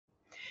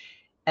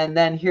And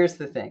then here's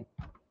the thing.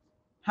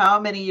 How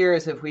many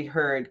years have we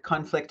heard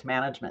conflict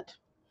management?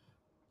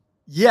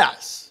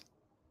 Yes.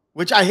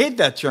 Which I hate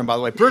that term, by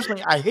the way.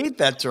 Personally, I hate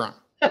that term.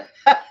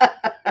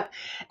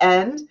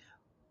 And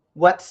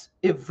what's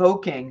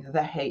evoking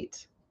the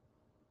hate?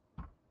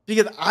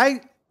 Because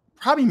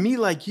probably me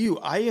like you,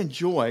 I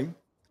enjoy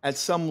at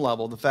some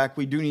level the fact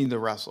we do need to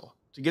wrestle.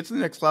 To get to the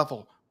next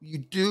level, you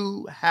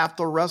do have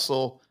to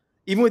wrestle,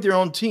 even with your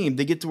own team,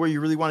 to get to where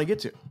you really want to get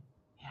to.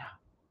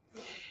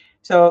 Yeah.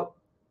 So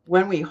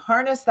when we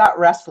harness that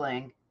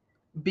wrestling,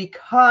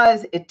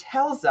 because it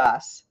tells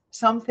us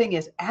something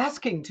is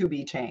asking to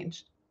be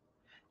changed,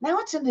 now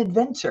it's an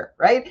adventure,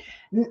 right?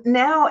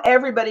 Now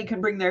everybody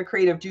can bring their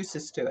creative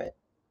juices to it.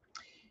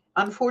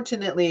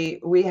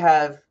 Unfortunately, we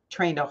have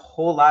trained a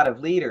whole lot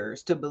of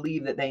leaders to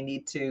believe that they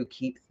need to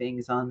keep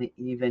things on the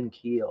even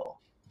keel.